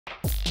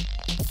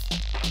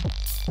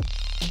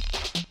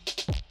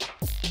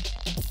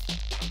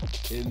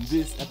In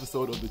this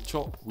episode of The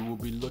Chop, we will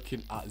be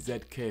looking at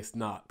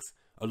ZK-SNARKs.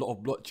 A lot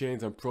of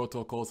blockchains and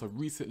protocols have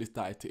recently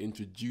started to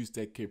introduce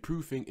ZK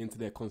proofing into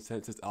their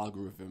consensus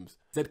algorithms.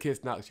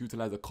 ZK-SNARKs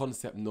utilize a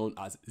concept known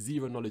as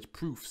zero-knowledge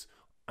proofs,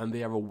 and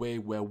they are a way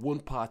where one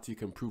party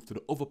can prove to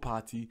the other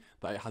party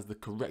that it has the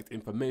correct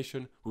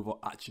information without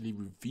actually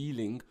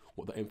revealing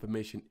what the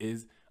information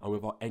is and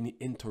without any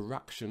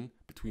interaction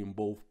between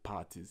both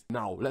parties.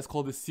 Now, let's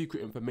call this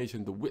secret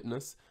information the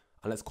witness,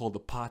 and let's call the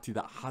party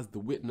that has the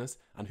witness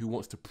and who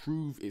wants to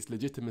prove its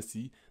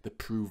legitimacy the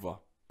prover.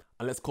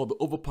 And let's call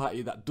the other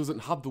party that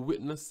doesn't have the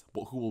witness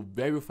but who will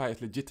verify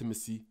its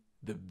legitimacy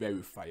the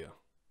verifier.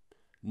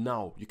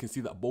 Now, you can see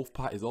that both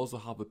parties also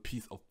have a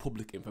piece of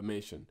public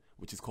information,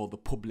 which is called the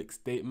public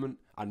statement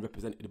and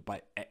represented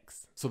by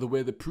X. So the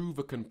way the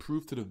prover can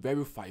prove to the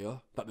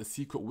verifier that the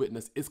secret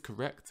witness is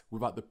correct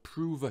without the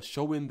prover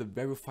showing the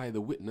verifier the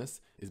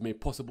witness is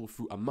made possible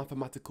through a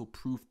mathematical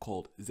proof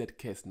called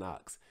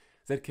ZK-SNARKs.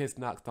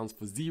 ZK-SNARK stands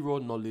for Zero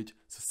Knowledge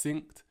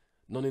Succinct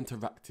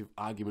Non-Interactive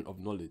Argument of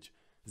Knowledge.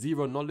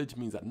 Zero knowledge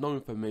means that no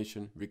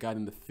information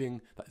regarding the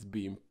thing that is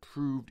being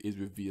proved is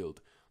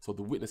revealed, so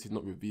the witness is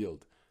not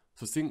revealed.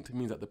 Succinct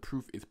means that the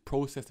proof is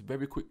processed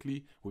very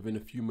quickly within a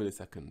few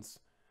milliseconds.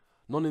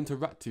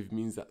 Non-interactive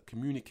means that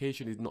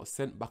communication is not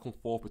sent back and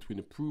forth between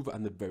the prover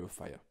and the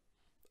verifier.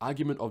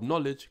 Argument of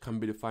knowledge can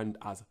be defined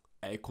as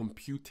a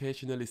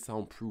computationally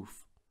sound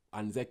proof,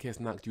 and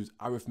ZK-SNARKs use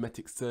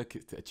arithmetic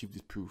circuits to achieve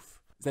this proof.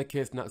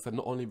 ZK-SNARKs are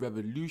not only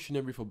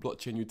revolutionary for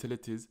blockchain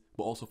utilities,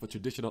 but also for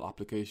traditional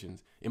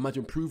applications.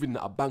 Imagine proving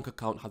that a bank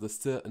account has a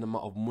certain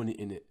amount of money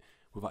in it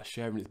without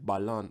sharing its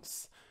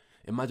balance.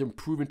 Imagine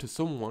proving to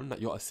someone that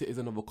you're a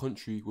citizen of a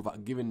country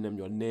without giving them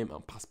your name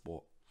and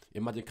passport.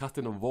 Imagine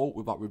casting a vote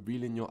without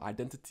revealing your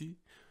identity,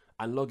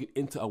 and logging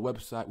into a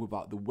website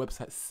without the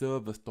website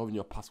server storing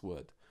your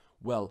password.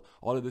 Well,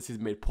 all of this is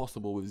made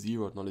possible with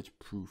zero knowledge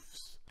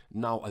proofs.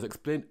 Now, as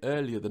explained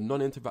earlier, the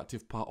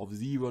non-interactive part of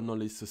zero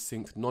knowledge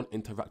succinct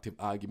non-interactive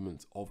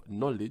arguments of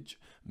knowledge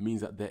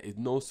means that there is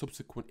no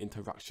subsequent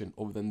interaction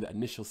other than the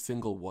initial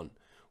single one,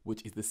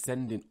 which is the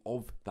sending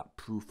of that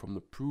proof from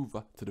the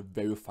prover to the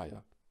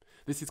verifier.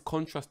 This is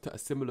contrast to a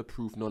similar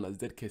proof known as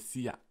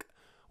ZK-SNARK,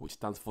 which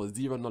stands for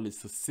Zero Knowledge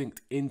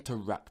Succinct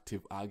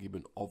Interactive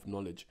Argument of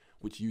Knowledge,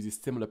 which uses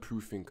similar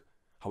proofing.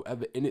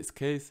 However, in its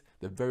case,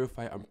 the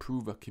verifier and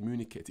prover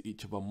communicate to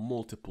each other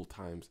multiple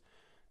times.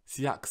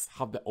 SNARKs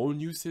have their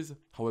own uses,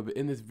 however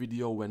in this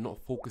video we're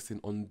not focusing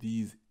on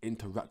these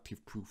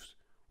interactive proofs.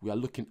 We are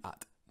looking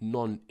at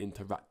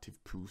non-interactive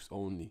proofs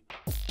only.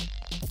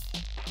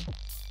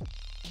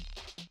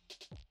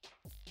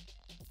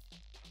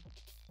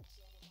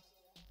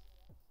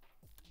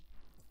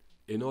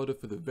 In order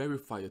for the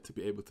verifier to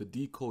be able to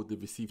decode the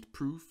received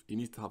proof, it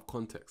needs to have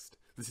context.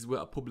 This is where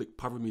a public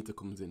parameter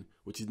comes in,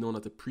 which is known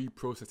as a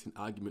pre-processing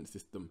argument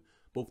system.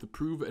 Both the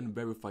prover and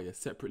verifier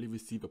separately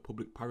receive a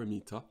public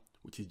parameter,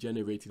 which is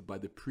generated by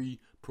the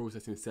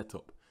pre-processing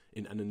setup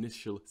in an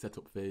initial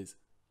setup phase.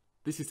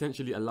 This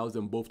essentially allows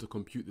them both to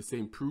compute the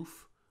same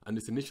proof, and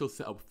this initial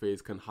setup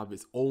phase can have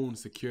its own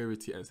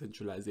security and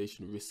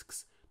centralization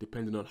risks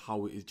depending on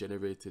how it is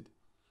generated.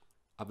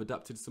 I've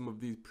adapted some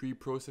of these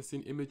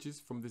pre-processing images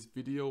from this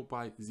video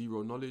by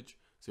Zero Knowledge,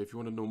 so if you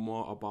want to know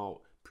more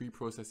about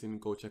pre-processing,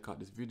 go check out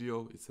this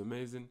video, it's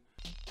amazing.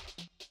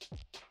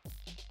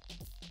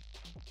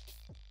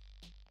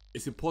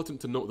 It's important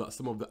to note that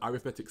some of the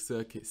arithmetic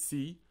circuit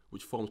C,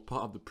 which forms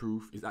part of the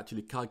proof, is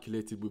actually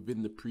calculated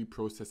within the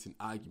pre-processing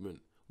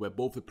argument, where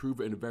both the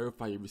prover and the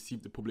verifier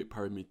receive the public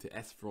parameter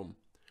S from,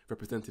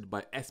 represented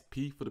by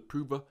SP for the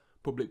prover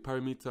public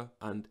parameter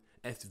and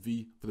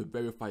SV for the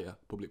verifier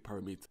public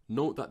parameter.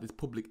 Note that this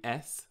public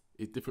S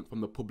is different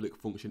from the public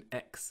function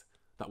X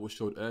that was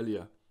showed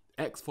earlier.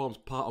 X forms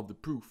part of the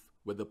proof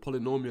where the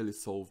polynomial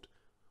is solved,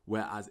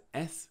 whereas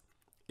S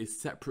is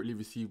separately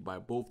received by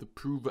both the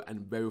prover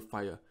and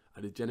verifier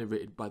and is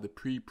generated by the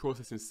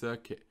pre-processing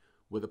circuit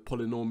where the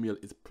polynomial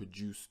is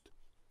produced.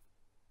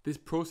 This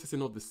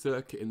processing of the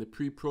circuit in the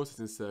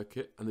pre-processing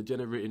circuit and the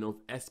generating of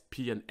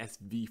SP and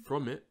SV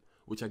from it,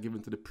 which are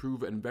given to the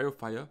prover and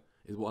verifier,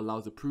 is what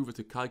allows the prover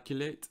to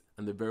calculate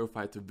and the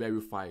verifier to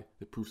verify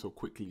the proof so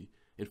quickly.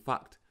 In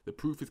fact, the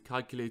proof is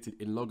calculated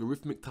in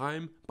logarithmic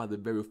time by the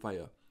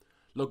verifier.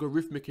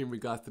 Logarithmic in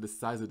regards to the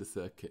size of the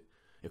circuit.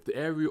 If the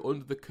area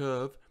under the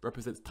curve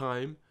represents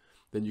time,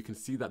 then you can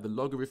see that the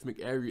logarithmic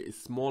area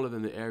is smaller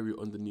than the area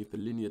underneath the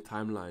linear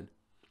timeline.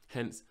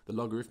 Hence, the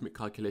logarithmic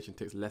calculation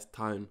takes less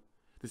time.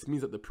 This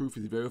means that the proof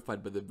is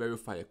verified by the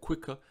verifier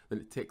quicker than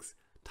it takes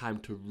time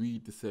to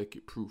read the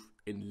circuit proof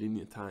in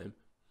linear time.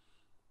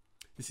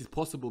 This is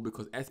possible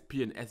because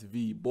SP and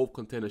SV both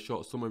contain a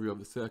short summary of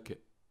the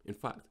circuit. In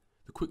fact,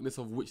 the quickness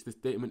of which the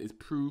statement is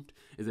proved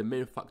is a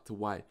main factor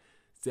why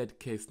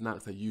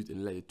ZK-SNARKs are used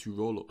in layer 2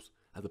 rollups,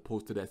 as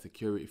opposed to their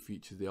security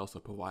features they also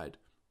provide.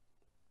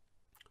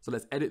 So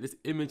let's edit this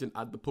image and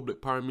add the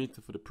public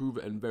parameter for the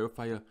prover and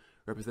verifier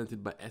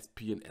represented by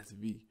SP and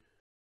SV.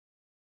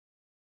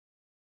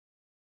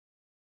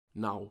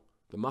 Now,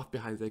 the math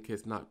behind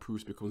ZK-SNARK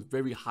proofs becomes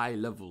very high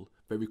level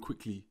very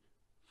quickly,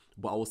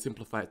 but I will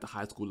simplify it to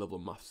high school level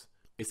maths.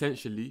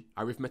 Essentially,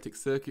 arithmetic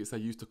circuits are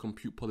used to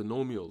compute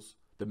polynomials.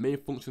 The main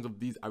functions of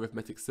these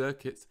arithmetic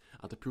circuits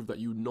are to prove that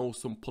you know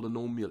some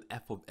polynomial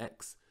f of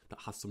x that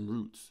has some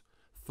roots.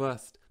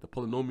 First, the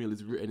polynomial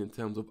is written in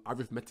terms of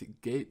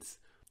arithmetic gates,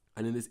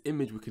 and in this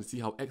image we can see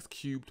how x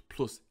cubed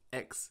plus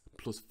x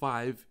plus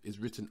 5 is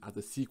written as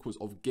a sequence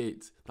of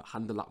gates that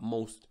handle at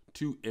most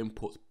 2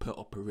 inputs per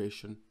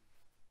operation.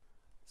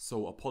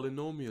 So a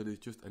polynomial is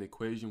just an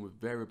equation with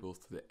variables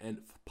to the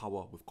nth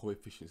power with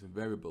coefficients and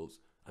variables,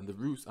 and the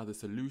roots are the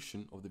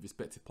solution of the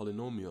respective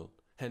polynomial.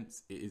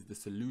 Hence, it is the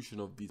solution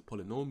of these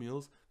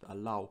polynomials that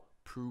allow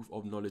proof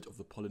of knowledge of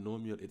the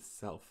polynomial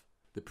itself.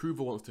 The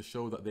prover wants to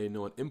show that they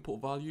know an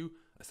input value,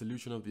 a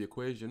solution of the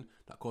equation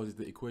that causes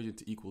the equation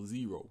to equal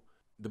 0.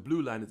 The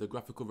blue line is a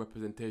graphical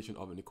representation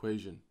of an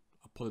equation,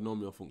 a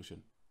polynomial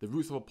function. The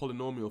roots of a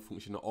polynomial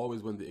function are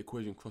always when the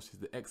equation crosses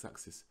the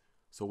x-axis.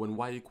 So when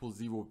y equals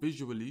 0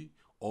 visually,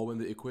 or when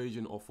the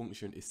equation or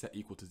function is set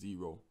equal to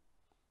 0.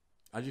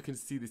 As you can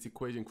see, this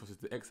equation crosses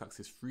the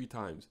x-axis 3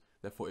 times,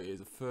 therefore it is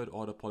a third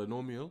order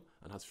polynomial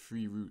and has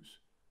 3 roots.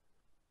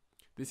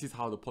 This is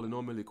how the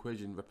polynomial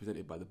equation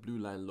represented by the blue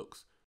line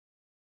looks.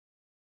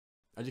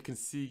 As you can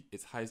see,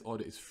 its highest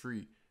order is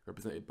 3,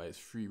 represented by its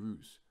 3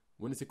 roots.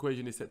 When this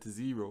equation is set to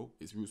 0,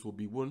 its roots will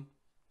be 1,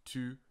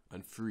 2,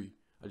 and 3.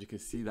 As you can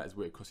see, that is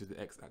where it crosses the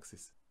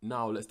x-axis.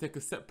 Now let's take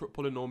a separate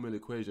polynomial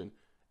equation,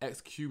 x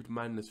cubed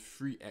minus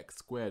 3x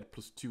squared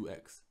plus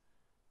 2x.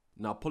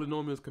 Now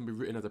polynomials can be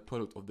written as a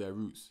product of their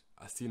roots,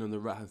 as seen on the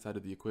right hand side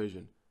of the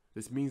equation.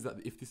 This means that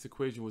if this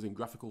equation was in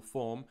graphical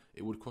form,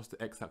 it would cross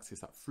the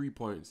x-axis at 3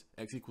 points,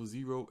 x equals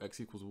 0, x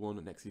equals 1,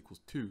 and x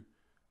equals 2.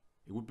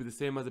 It would be the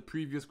same as the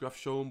previous graph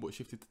shown, but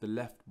shifted to the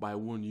left by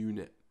 1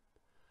 unit.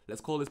 Let's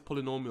call this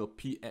polynomial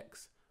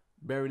px,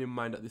 bearing in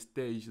mind at this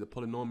stage the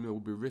polynomial will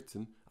be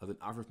written as an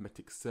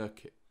arithmetic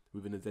circuit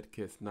within a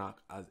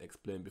ZK-SNARK as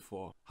explained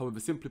before. However,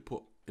 simply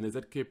put, in a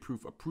ZK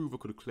proof, a prover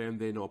could claim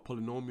they know a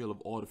polynomial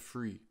of order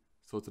 3,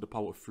 so to the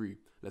power of 3.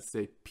 Let's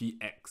say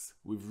px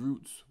with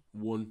roots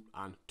 1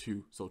 and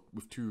 2, so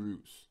with 2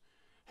 roots.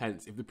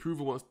 Hence, if the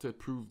prover wants to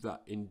prove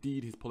that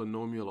indeed his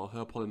polynomial or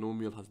her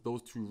polynomial has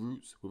those 2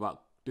 roots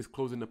without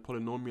disclosing the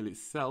polynomial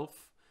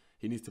itself,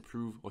 he needs to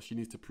prove, or she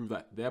needs to prove,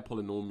 that their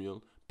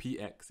polynomial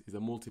px is a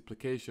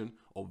multiplication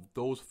of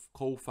those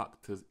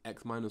cofactors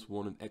x minus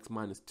 1 and x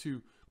minus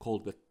 2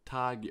 called the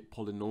target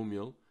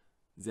polynomial,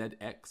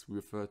 zx we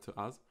refer to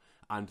as,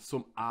 and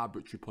some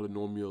arbitrary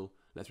polynomial,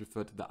 let's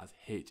refer to that as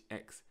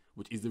hx,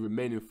 which is the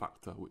remaining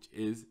factor, which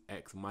is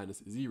x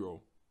minus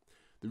 0.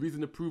 The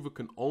reason the prover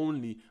can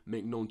only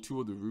make known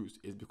 2 of the roots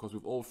is because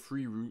with all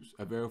 3 roots,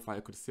 a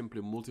verifier could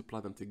simply multiply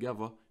them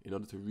together in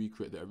order to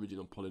recreate the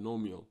original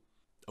polynomial.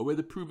 A way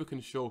the prover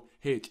can show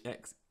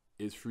hx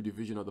is through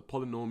division of the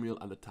polynomial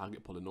and the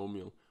target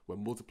polynomial.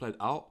 When multiplied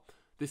out,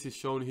 this is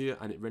shown here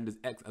and it renders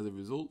x as a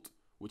result,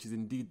 which is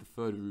indeed the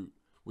third root,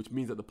 which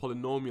means that the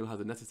polynomial has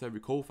the necessary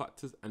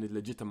cofactors and is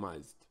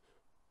legitimized.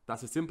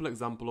 That's a simple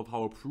example of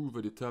how a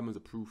prover determines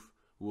a proof.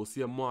 We will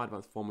see a more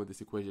advanced form of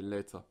this equation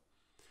later.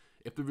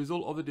 If the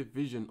result of the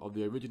division of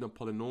the original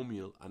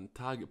polynomial and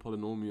target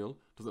polynomial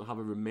doesn't have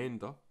a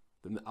remainder,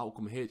 then the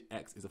outcome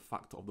hx is a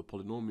factor of the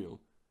polynomial.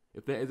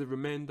 If there is a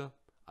remainder,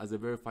 as the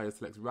verifier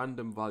selects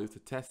random values to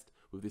test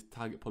with this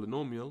target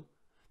polynomial,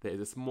 there is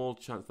a small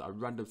chance that a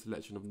random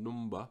selection of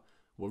number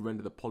will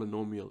render the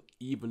polynomial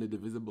evenly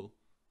divisible.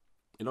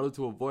 In order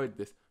to avoid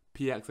this,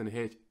 px and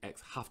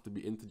hx have to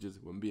be integers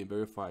when being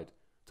verified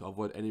to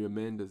avoid any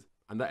remainders,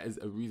 and that is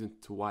a reason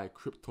to why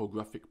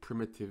cryptographic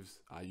primitives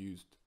are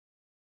used.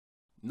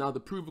 Now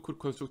the prover could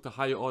construct a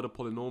higher order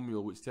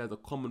polynomial which shares a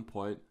common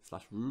point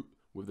 / root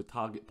with the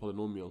target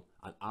polynomial,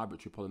 an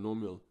arbitrary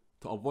polynomial.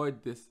 To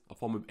avoid this, a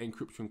form of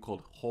encryption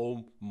called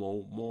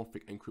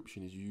homomorphic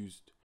encryption is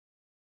used.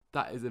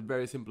 That is a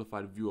very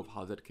simplified view of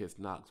how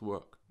ZK-SNARKs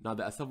work. Now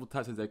there are several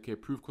types of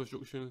ZK proof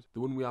constructions. The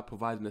one we are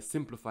providing a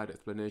simplified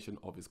explanation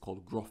of is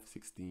called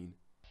Groth16.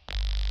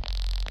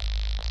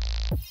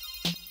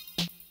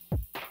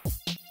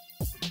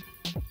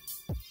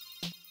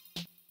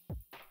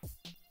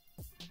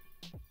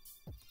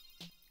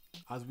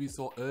 As we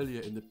saw earlier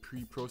in the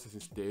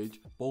pre-processing stage,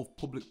 both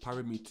public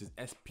parameters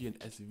SP and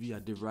SV are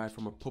derived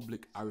from a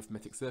public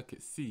arithmetic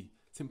circuit C.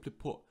 Simply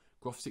put,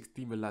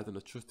 Groth16 relies on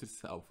a trusted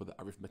setup for the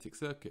arithmetic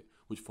circuit,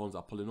 which forms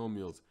our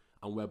polynomials,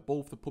 and where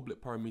both the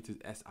public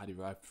parameters S are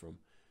derived from.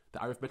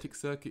 The arithmetic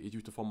circuit is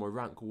used to form a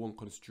rank 1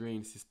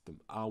 constraint system,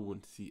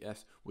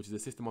 R1CS, which is a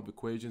system of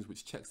equations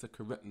which checks the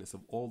correctness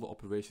of all the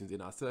operations in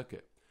our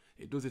circuit.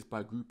 It does this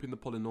by grouping the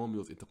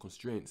polynomials into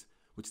constraints,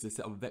 which is a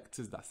set of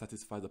vectors that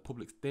satisfies a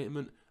public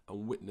statement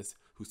and witness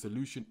whose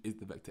solution is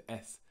the vector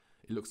S.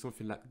 It looks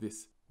something like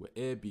this, where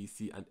A, B,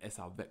 C and S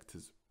are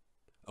vectors.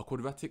 A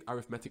quadratic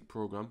arithmetic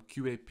program,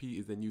 QAP,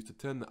 is then used to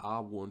turn the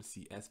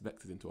R1CS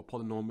vectors into a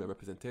polynomial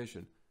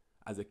representation,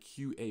 as a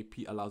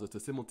QAP allows us to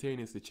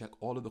simultaneously check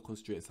all of the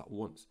constraints at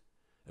once.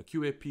 A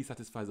QAP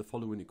satisfies the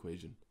following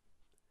equation.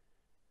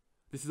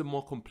 This is a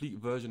more complete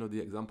version of the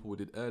example we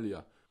did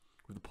earlier,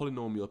 with the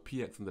polynomial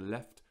px on the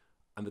left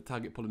and the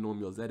target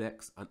polynomial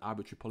zx and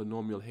arbitrary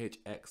polynomial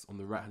hx on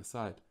the right hand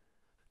side.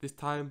 This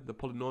time the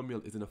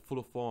polynomial is in a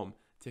fuller form,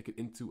 taking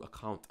into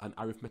account an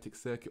arithmetic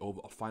circuit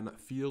over a finite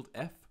field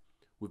f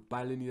with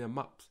bilinear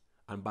maps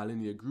and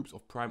bilinear groups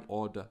of prime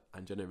order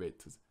and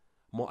generators.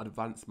 More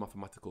advanced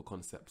mathematical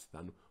concepts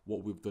than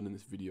what we've done in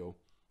this video,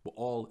 but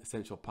all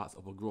essential parts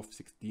of a graph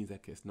 16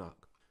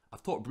 ZK-SNARK.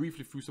 I've talked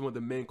briefly through some of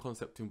the main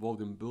concepts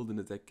involved in building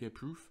a ZK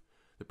proof.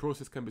 The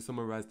process can be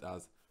summarized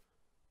as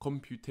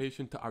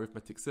computation to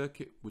arithmetic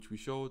circuit, which we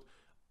showed,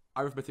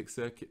 arithmetic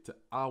circuit to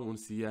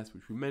R1CS,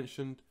 which we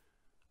mentioned,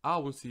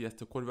 R1CS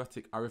to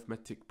quadratic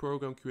arithmetic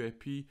program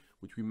QAP,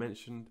 which we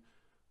mentioned,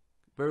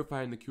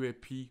 verifying the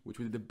QAP, which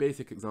we did the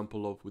basic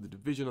example of with the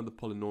division of the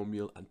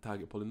polynomial and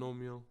target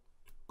polynomial,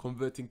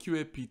 converting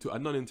QAP to a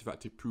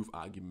non-interactive proof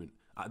argument.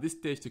 At this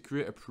stage, to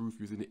create a proof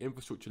using the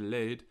infrastructure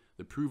laid,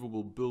 the prover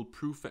will build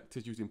proof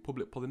vectors using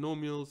public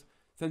polynomials,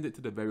 send it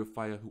to the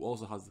verifier who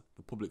also has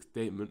the public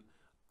statement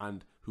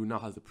and who now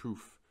has the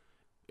proof.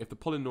 If the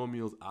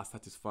polynomials are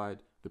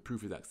satisfied, the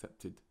proof is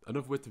accepted.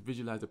 Another way to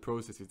visualize the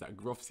process is that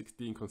graph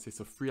 16 consists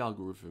of 3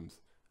 algorithms: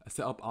 a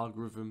setup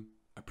algorithm,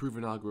 a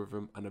proving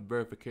algorithm, and a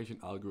verification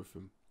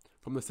algorithm.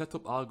 From the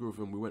setup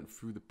algorithm, we went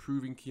through the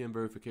proving key and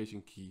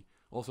verification key,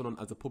 also known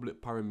as a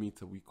public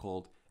parameter we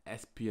called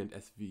SP and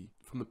SV.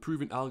 From the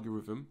proving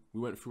algorithm, we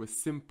went through a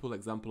simple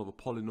example of a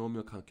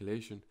polynomial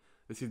calculation.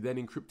 This is then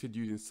encrypted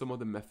using some of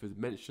the methods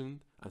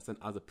mentioned and sent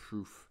as a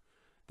proof.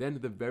 Then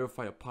the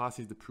verifier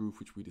passes the proof,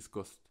 which we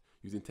discussed,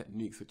 using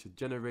techniques such as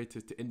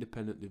generators to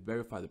independently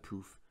verify the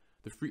proof.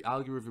 The 3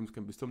 algorithms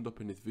can be summed up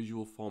in this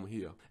visual form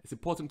here. It's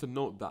important to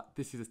note that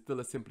this is still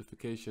a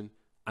simplification,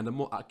 and a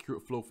more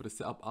accurate flow for the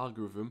setup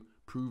algorithm,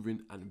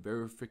 proving and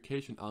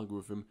verification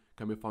algorithm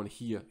can be found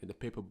here in the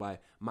paper by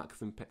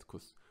Maksym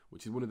Petkus,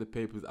 which is one of the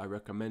papers I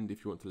recommend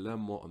if you want to learn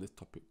more on this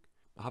topic.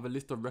 I have a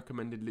list of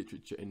recommended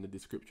literature in the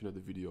description of the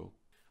video.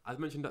 As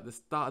mentioned at the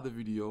start of the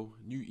video,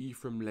 new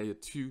Ephraim Layer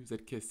 2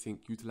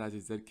 ZK-Sync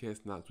utilizes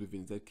ZK-SNARKs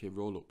within ZK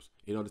rollups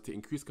in order to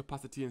increase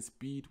capacity and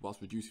speed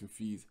whilst reducing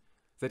fees.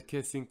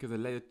 ZK-Sync is a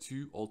Layer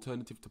 2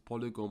 alternative to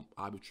Polygon,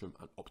 Arbitrum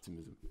and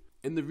Optimism.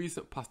 In the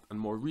recent past and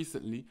more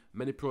recently,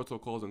 many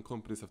protocols and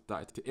companies have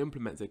started to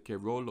implement ZK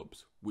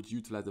rollups which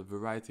utilize a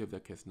variety of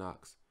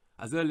ZK-SNARKs.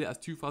 As early as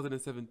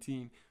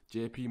 2017,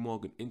 JP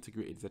Morgan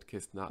integrated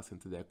ZK-SNARKs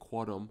into their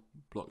Quantum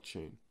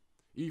blockchain.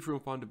 Ephraim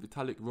founder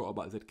Vitalik wrote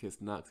about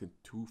ZK-SNARKs in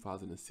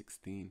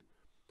 2016.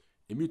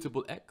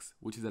 Immutable X,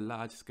 which is a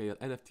large-scale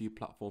NFT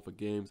platform for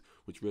games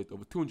which raised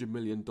over $200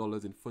 million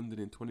in funding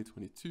in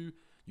 2022,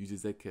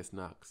 uses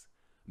ZK-SNARKs.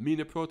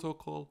 Mina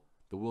Protocol,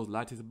 the world's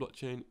lightest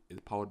blockchain, is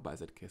powered by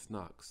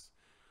ZK-SNARKs.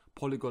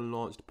 Polygon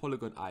launched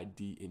Polygon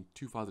ID in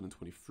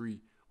 2023,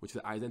 which is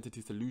an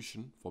identity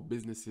solution for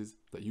businesses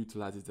that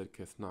utilizes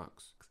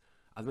ZK-SNARKs.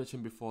 As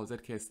mentioned before,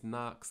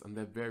 ZK-SNARKs and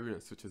their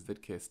variants such as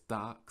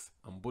ZK-STARKs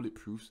and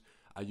bulletproofs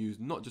are used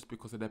not just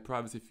because of their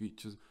privacy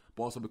features,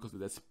 but also because of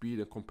their speed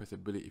and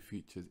compressibility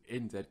features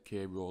in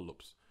ZK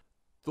rollups.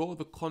 Though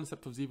the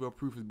concept of zero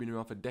proof has been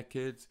around for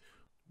decades,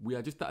 we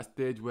are just at a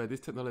stage where this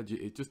technology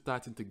is just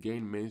starting to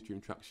gain mainstream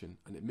traction,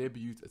 and it may be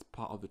used as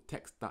part of the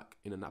tech stack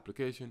in an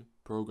application,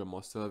 program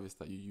or service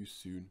that you use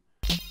soon.